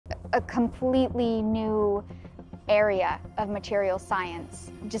a completely new area of material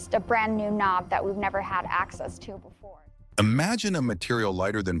science, just a brand new knob that we've never had access to before. Imagine a material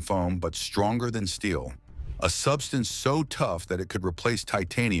lighter than foam but stronger than steel, a substance so tough that it could replace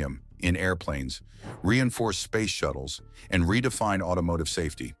titanium in airplanes, reinforce space shuttles, and redefine automotive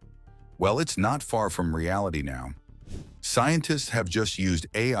safety. Well, it's not far from reality now. Scientists have just used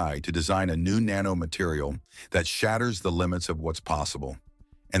AI to design a new nanomaterial that shatters the limits of what's possible.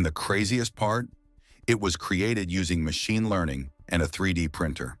 And the craziest part? It was created using machine learning and a 3D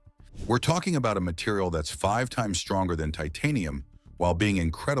printer. We're talking about a material that's 5 times stronger than titanium while being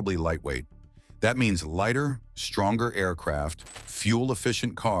incredibly lightweight. That means lighter, stronger aircraft,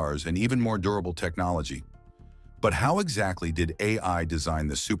 fuel-efficient cars, and even more durable technology. But how exactly did AI design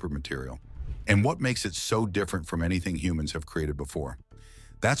this supermaterial? And what makes it so different from anything humans have created before?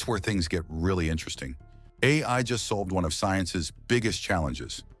 That's where things get really interesting. AI just solved one of science's biggest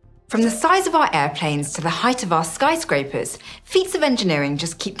challenges. From the size of our airplanes to the height of our skyscrapers, feats of engineering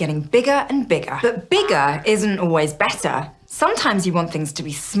just keep getting bigger and bigger. But bigger isn't always better. Sometimes you want things to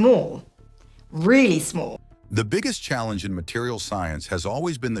be small, really small. The biggest challenge in material science has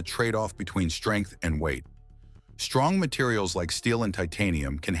always been the trade-off between strength and weight. Strong materials like steel and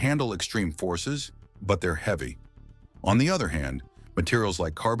titanium can handle extreme forces, but they're heavy. On the other hand, materials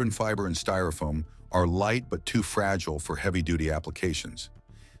like carbon fiber and styrofoam are light but too fragile for heavy-duty applications.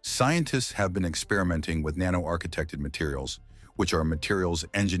 Scientists have been experimenting with nano-architected materials, which are materials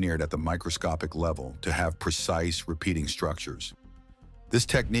engineered at the microscopic level to have precise, repeating structures. This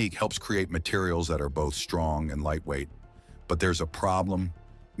technique helps create materials that are both strong and lightweight. But there's a problem.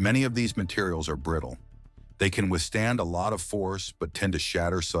 Many of these materials are brittle. They can withstand a lot of force, but tend to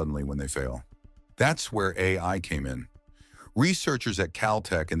shatter suddenly when they fail. That's where AI came in. Researchers at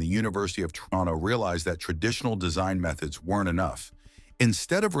Caltech and the University of Toronto realized that traditional design methods weren't enough.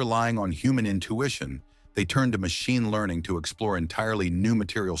 Instead of relying on human intuition, they turned to machine learning to explore entirely new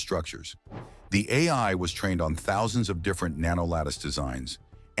material structures. The AI was trained on thousands of different nanolattice designs,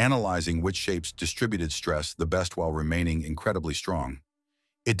 analyzing which shapes distributed stress the best while remaining incredibly strong.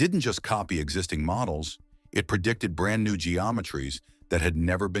 It didn't just copy existing models, it predicted brand new geometries that had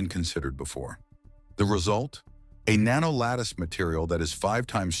never been considered before. The result? A nanolattice material that is 5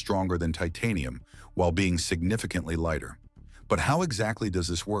 times stronger than titanium while being significantly lighter. But how exactly does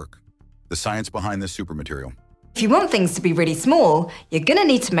this work? The science behind this supermaterial. If you want things to be really small, you're gonna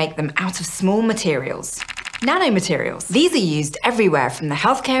need to make them out of small materials. Nanomaterials. These are used everywhere from the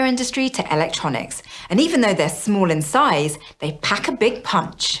healthcare industry to electronics. And even though they're small in size, they pack a big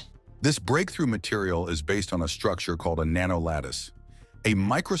punch. This breakthrough material is based on a structure called a nanolattice, a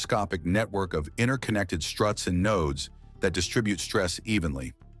microscopic network of interconnected struts and nodes that distribute stress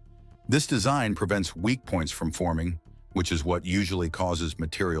evenly. This design prevents weak points from forming, which is what usually causes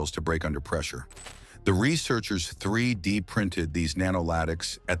materials to break under pressure. The researchers 3D printed these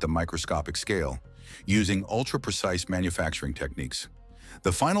nanolattices at the microscopic scale, using ultra-precise manufacturing techniques.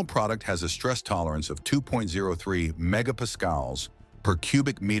 The final product has a stress tolerance of 2.03 megapascals per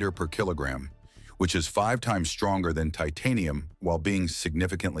cubic meter per kilogram, which is 5 times stronger than titanium while being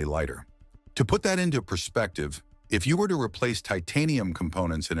significantly lighter. To put that into perspective, if you were to replace titanium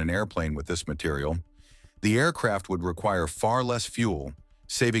components in an airplane with this material, the aircraft would require far less fuel,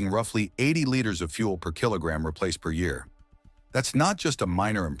 saving roughly 80 liters of fuel per kilogram replaced per year. That's not just a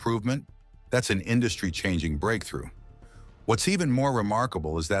minor improvement, that's an industry-changing breakthrough. What's even more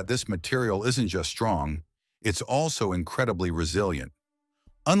remarkable is that this material isn't just strong, it's also incredibly resilient.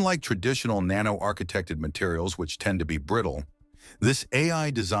 Unlike traditional nano-architected materials which tend to be brittle, this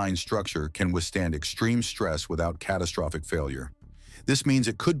AI-designed structure can withstand extreme stress without catastrophic failure. This means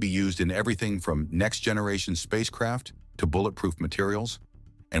it could be used in everything from next-generation spacecraft to bulletproof materials,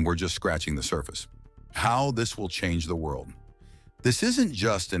 and we're just scratching the surface. How this will change the world. This isn't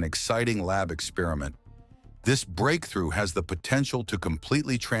just an exciting lab experiment. This breakthrough has the potential to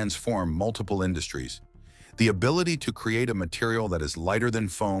completely transform multiple industries. The ability to create a material that is lighter than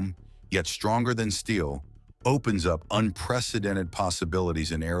foam, yet stronger than steel, opens up unprecedented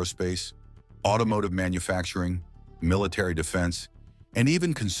possibilities in aerospace, automotive manufacturing, military defense, and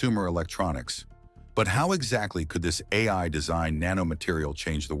even consumer electronics. But how exactly could this AI-designed nanomaterial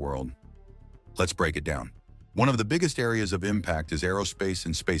change the world? Let's break it down. One of the biggest areas of impact is aerospace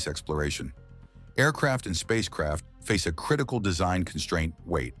and space exploration. Aircraft and spacecraft face a critical design constraint: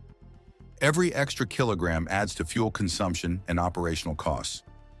 weight. Every extra kilogram adds to fuel consumption and operational costs.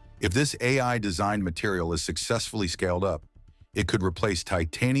 If this AI-designed material is successfully scaled up, it could replace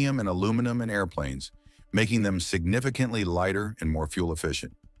titanium and aluminum in airplanes, making them significantly lighter and more fuel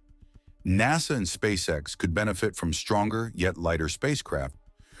efficient. NASA and SpaceX could benefit from stronger yet lighter spacecraft,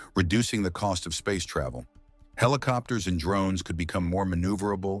 reducing the cost of space travel. Helicopters and drones could become more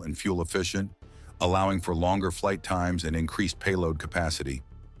maneuverable and fuel-efficient, allowing for longer flight times and increased payload capacity.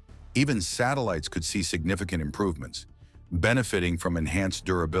 Even satellites could see significant improvements, benefiting from enhanced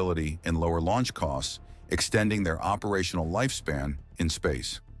durability and lower launch costs, extending their operational lifespan in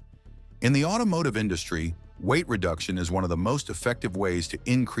space. In the automotive industry, weight reduction is one of the most effective ways to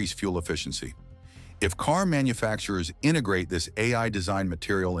increase fuel efficiency. If car manufacturers integrate this AI-designed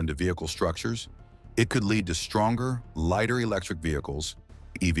material into vehicle structures, it could lead to stronger, lighter electric vehicles,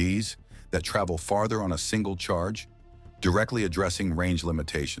 EVs, that travel farther on a single charge, directly addressing range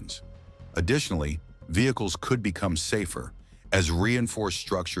limitations. Additionally, vehicles could become safer, as reinforced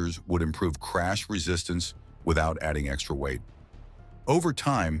structures would improve crash resistance without adding extra weight. Over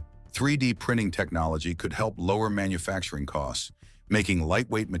time, 3D printing technology could help lower manufacturing costs, making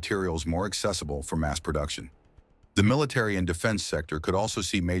lightweight materials more accessible for mass production. The military and defense sector could also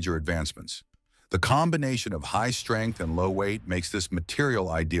see major advancements. The combination of high strength and low weight makes this material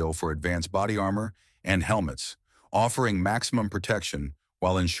ideal for advanced body armor and helmets, offering maximum protection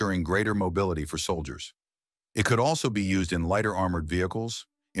while ensuring greater mobility for soldiers. It could also be used in lighter armored vehicles,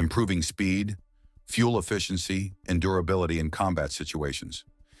 improving speed, fuel efficiency, and durability in combat situations.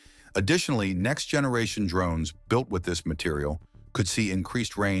 Additionally, next-generation drones built with this material could see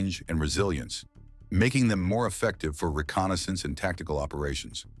increased range and resilience, making them more effective for reconnaissance and tactical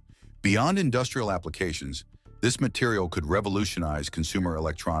operations. Beyond industrial applications, this material could revolutionize consumer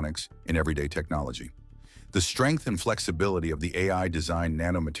electronics and everyday technology. The strength and flexibility of the AI-designed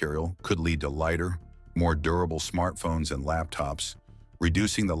nanomaterial could lead to lighter, more durable smartphones and laptops,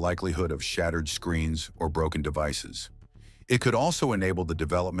 reducing the likelihood of shattered screens or broken devices. It could also enable the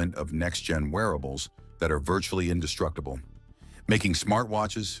development of next-gen wearables that are virtually indestructible, making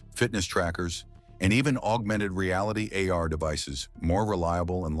smartwatches, fitness trackers, and even augmented reality AR devices more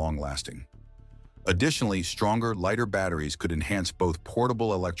reliable and long-lasting. Additionally, stronger, lighter batteries could enhance both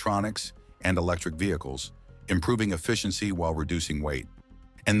portable electronics and electric vehicles, improving efficiency while reducing weight.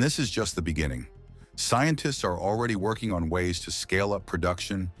 And this is just the beginning. Scientists are already working on ways to scale up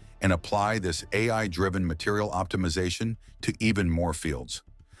production and apply this AI-driven material optimization to even more fields.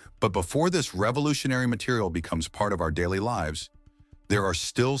 But before this revolutionary material becomes part of our daily lives, there are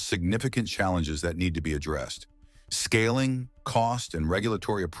still significant challenges that need to be addressed. Scaling, cost, and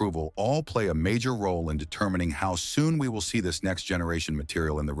regulatory approval all play a major role in determining how soon we will see this next-generation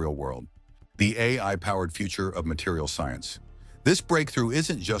material in the real world. The AI-powered future of material science. This breakthrough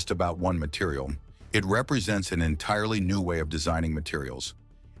isn't just about one material. It represents an entirely new way of designing materials.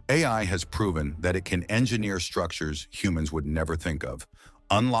 AI has proven that it can engineer structures humans would never think of,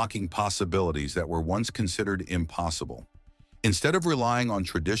 unlocking possibilities that were once considered impossible. Instead of relying on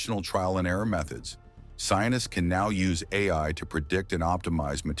traditional trial and error methods, scientists can now use AI to predict and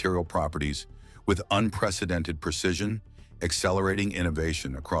optimize material properties with unprecedented precision, accelerating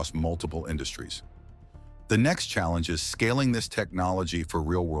innovation across multiple industries. The next challenge is scaling this technology for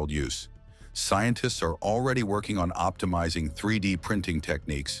real-world use. Scientists are already working on optimizing 3D printing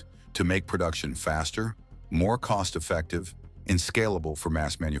techniques to make production faster, more cost-effective, and scalable for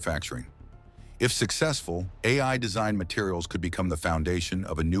mass manufacturing. If successful, AI-designed materials could become the foundation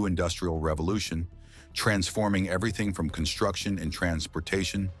of a new industrial revolution, transforming everything from construction and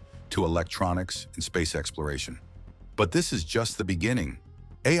transportation to electronics and space exploration. But this is just the beginning.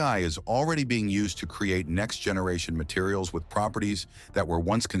 AI is already being used to create next-generation materials with properties that were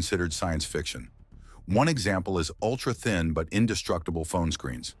once considered science fiction. One example is ultra-thin but indestructible phone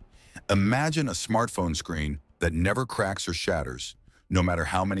screens. Imagine a smartphone screen that never cracks or shatters, no matter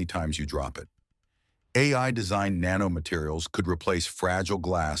how many times you drop it. AI-designed nanomaterials could replace fragile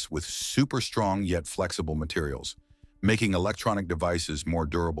glass with super strong yet flexible materials, making electronic devices more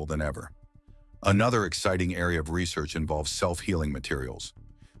durable than ever. Another exciting area of research involves self-healing materials.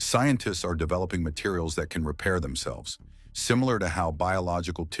 Scientists are developing materials that can repair themselves, similar to how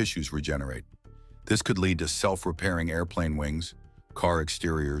biological tissues regenerate. This could lead to self-repairing airplane wings, car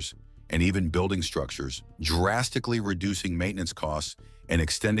exteriors, and even building structures, drastically reducing maintenance costs and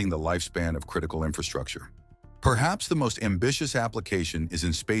extending the lifespan of critical infrastructure. Perhaps the most ambitious application is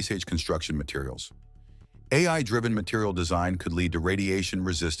in space-age construction materials. AI-driven material design could lead to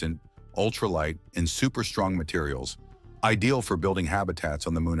radiation-resistant, ultralight, and super-strong materials, ideal for building habitats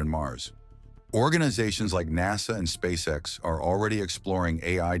on the Moon and Mars. Organizations like NASA and SpaceX are already exploring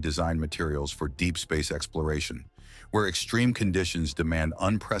AI-designed materials for deep space exploration, where extreme conditions demand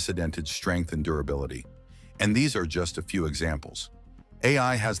unprecedented strength and durability. And these are just a few examples.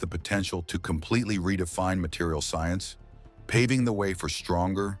 AI has the potential to completely redefine material science, paving the way for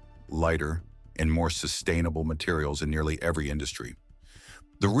stronger, lighter, and more sustainable materials in nearly every industry.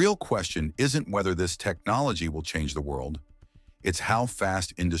 The real question isn't whether this technology will change the world, it's how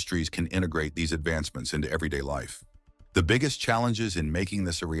fast industries can integrate these advancements into everyday life. The biggest challenges in making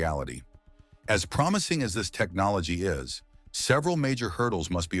this a reality. As promising as this technology is, several major hurdles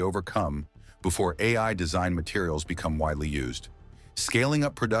must be overcome before AI-designed materials become widely used. Scaling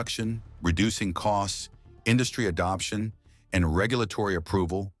up production, reducing costs, industry adoption, and regulatory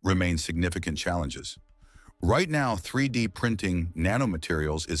approval remain significant challenges. Right now, 3D printing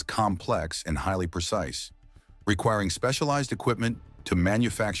nanomaterials is complex and highly precise, requiring specialized equipment to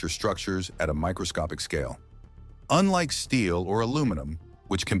manufacture structures at a microscopic scale. Unlike steel or aluminum,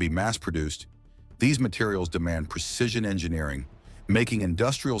 which can be mass-produced, these materials demand precision engineering, making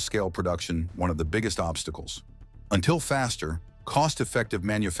industrial-scale production one of the biggest obstacles. Until faster, cost-effective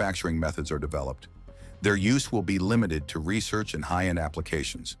manufacturing methods are developed, their use will be limited to research and high-end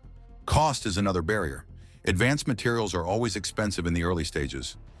applications. Cost is another barrier. Advanced materials are always expensive in the early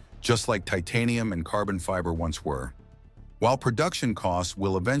stages, just like titanium and carbon fiber once were. While production costs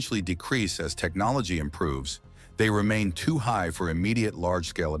will eventually decrease as technology improves, they remain too high for immediate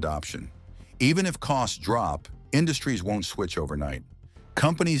large-scale adoption. Even if costs drop, industries won't switch overnight.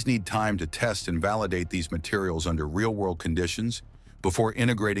 Companies need time to test and validate these materials under real-world conditions before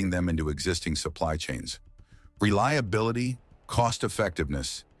integrating them into existing supply chains. Reliability,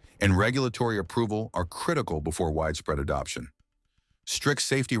 cost-effectiveness, and regulatory approval are critical before widespread adoption. Strict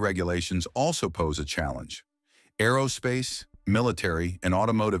safety regulations also pose a challenge. Aerospace, military, and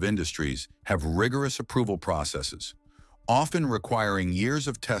automotive industries have rigorous approval processes, often requiring years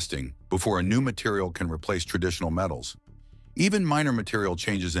of testing before a new material can replace traditional metals. Even minor material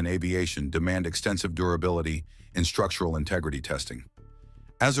changes in aviation demand extensive durability and structural integrity testing.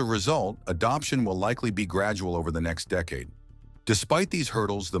 As a result, adoption will likely be gradual over the next decade. Despite these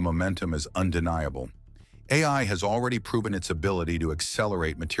hurdles, the momentum is undeniable. AI has already proven its ability to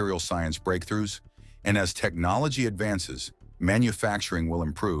accelerate material science breakthroughs, and as technology advances, manufacturing will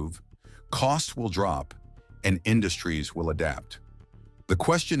improve, costs will drop, and industries will adapt. The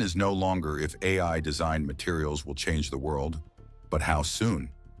question is no longer if AI-designed materials will change the world, but how soon.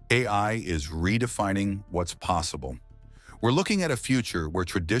 AI is redefining what's possible. We're looking at a future where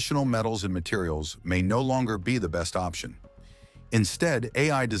traditional metals and materials may no longer be the best option. Instead,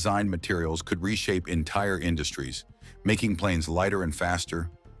 AI-designed materials could reshape entire industries, making planes lighter and faster,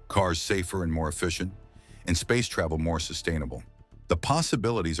 cars safer and more efficient, and space travel more sustainable. The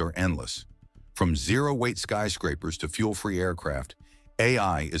possibilities are endless. From zero-weight skyscrapers to fuel-free aircraft,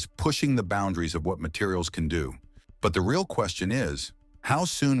 AI is pushing the boundaries of what materials can do. But the real question is, how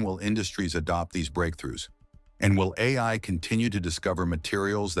soon will industries adopt these breakthroughs? And will AI continue to discover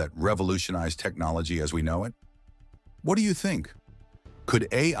materials that revolutionize technology as we know it? What do you think? Could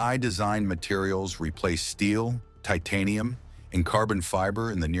AI-designed materials replace steel, titanium, and carbon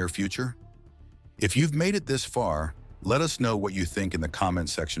fiber in the near future? If you've made it this far, let us know what you think in the comment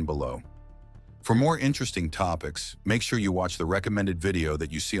section below. For more interesting topics, make sure you watch the recommended video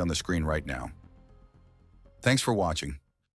that you see on the screen right now. Thanks for watching.